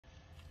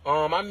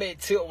I met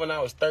Tip when I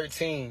was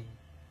 13,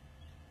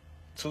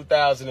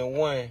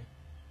 2001.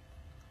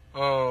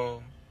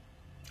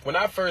 When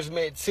I first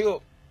met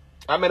Tip,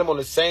 I met him on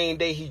the same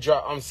day he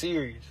dropped I'm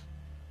Serious.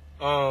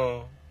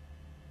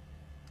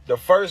 The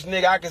first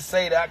nigga I could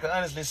say that I could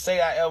honestly say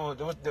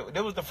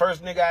there was the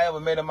first nigga I ever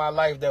met in my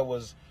life that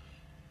was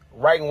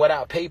writing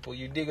without paper.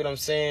 You dig what I'm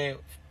saying?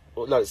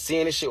 Like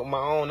seeing this shit with my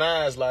own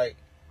eyes, like,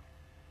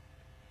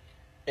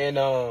 and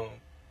I'm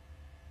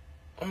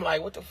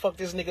like, what the fuck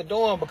this nigga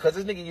doing? Because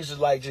this nigga used to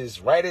like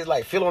just write it,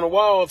 like fill on the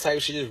wall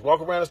type shit, just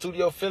walk around the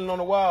studio filling on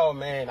the wall,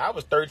 man. I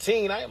was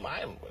 13. I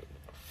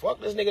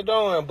fuck this nigga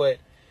doing, but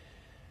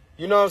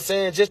you know what I'm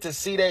saying? Just to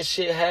see that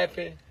shit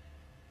happen,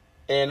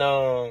 and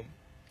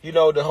you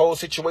know, the whole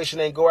situation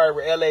ain't go out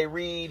with L.A.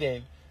 Reid,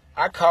 and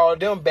I called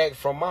them back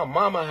from my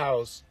mama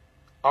house.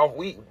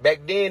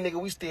 Back then,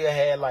 nigga, we still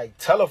had like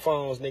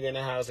telephones, nigga, in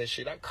the house and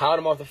shit. I called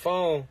him off the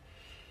phone.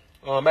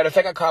 Matter of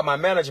fact, I called my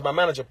manager. My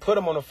manager put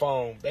him on the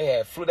phone. They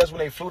had flew. That's when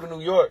they flew to New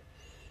York,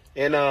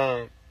 and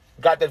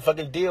got that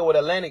fucking deal with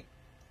Atlantic.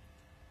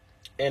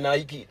 And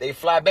they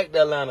fly back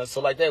to Atlanta.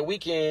 So like that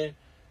weekend,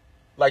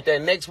 like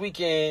that next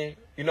weekend,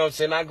 you know what I'm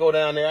saying? I go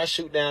down there, I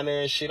shoot down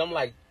there and shit. I'm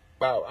like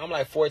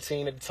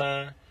 14 at the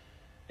time.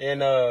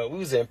 And we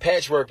was in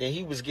Patchwork, and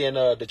he was getting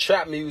the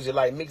trap music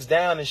like mixed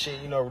down and shit,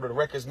 you know, the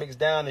records mixed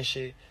down and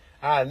shit.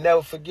 I'll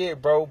never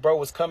forget, bro. Bro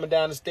was coming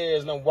down the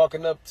stairs, and I'm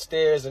walking up the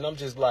stairs, and I'm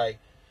just like,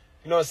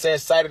 you know what I'm saying,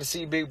 excited to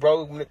see Big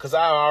Bro, because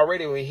I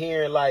already was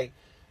hearing, like,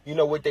 you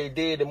know, what they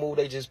did, the move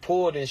they just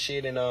pulled and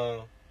shit. And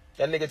that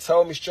nigga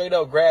told me straight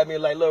up, grabbed me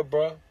like, look,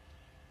 bro,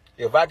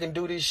 if I can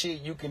do this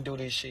shit, you can do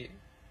this shit.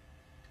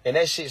 And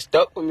that shit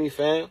stuck with me,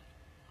 fam.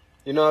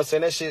 You know what I'm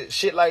saying? That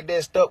shit like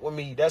that stuck with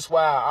me. That's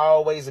why I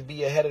always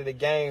be ahead of the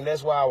game.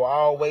 That's why I was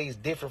always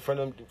different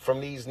from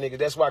these niggas.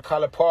 That's why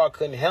Colin Park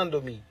couldn't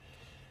handle me.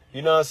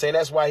 You know what I'm saying?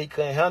 That's why he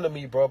couldn't handle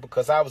me, bro,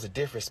 because I was a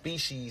different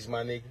species,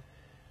 my nigga.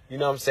 You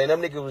know what I'm saying?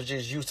 Them niggas was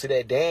just used to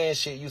that dance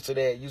shit, used to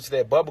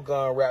that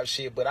bubblegum rap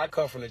shit, but I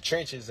come from the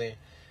trenches, and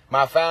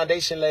my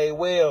foundation laid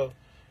well.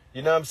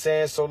 You know what I'm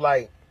saying? So,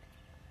 like,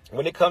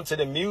 when it comes to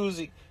the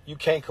music, you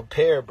can't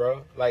compare,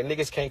 bro. Like,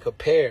 niggas can't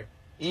compare.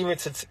 Even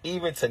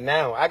to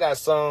now. I got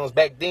songs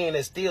back then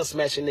that still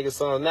smashing niggas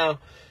songs now.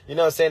 You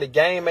know what I'm saying? The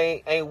game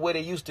ain't what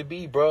it used to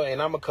be, bro.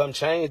 And I'm gonna come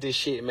change this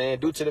shit, man.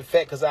 Due to the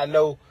fact, cause I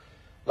know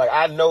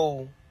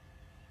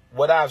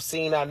what I've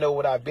seen, I know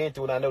what I've been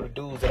through, and I know the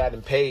dudes that I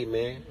done paid,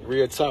 man.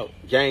 Real talk.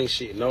 Gang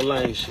shit, no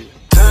lame shit.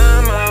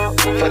 Time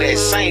out for that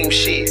same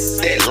shit,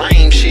 that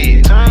lame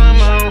shit. Time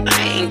out.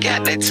 I ain't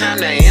got that time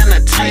to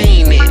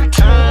entertain it.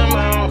 Time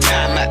out.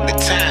 Time after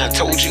time,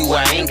 told you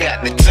I ain't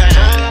got the time.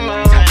 Time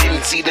out.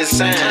 See the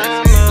sign,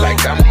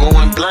 like I'm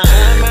going blind.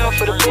 Time out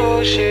for the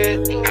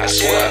bullshit, I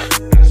swear.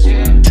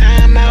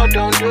 Time out,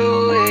 don't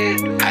do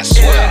it, I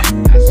swear.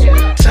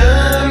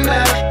 Time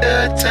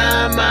after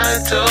time,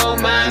 I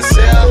told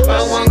myself I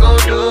wasn't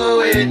gonna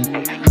do it,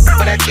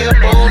 but I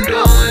kept on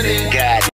doing it.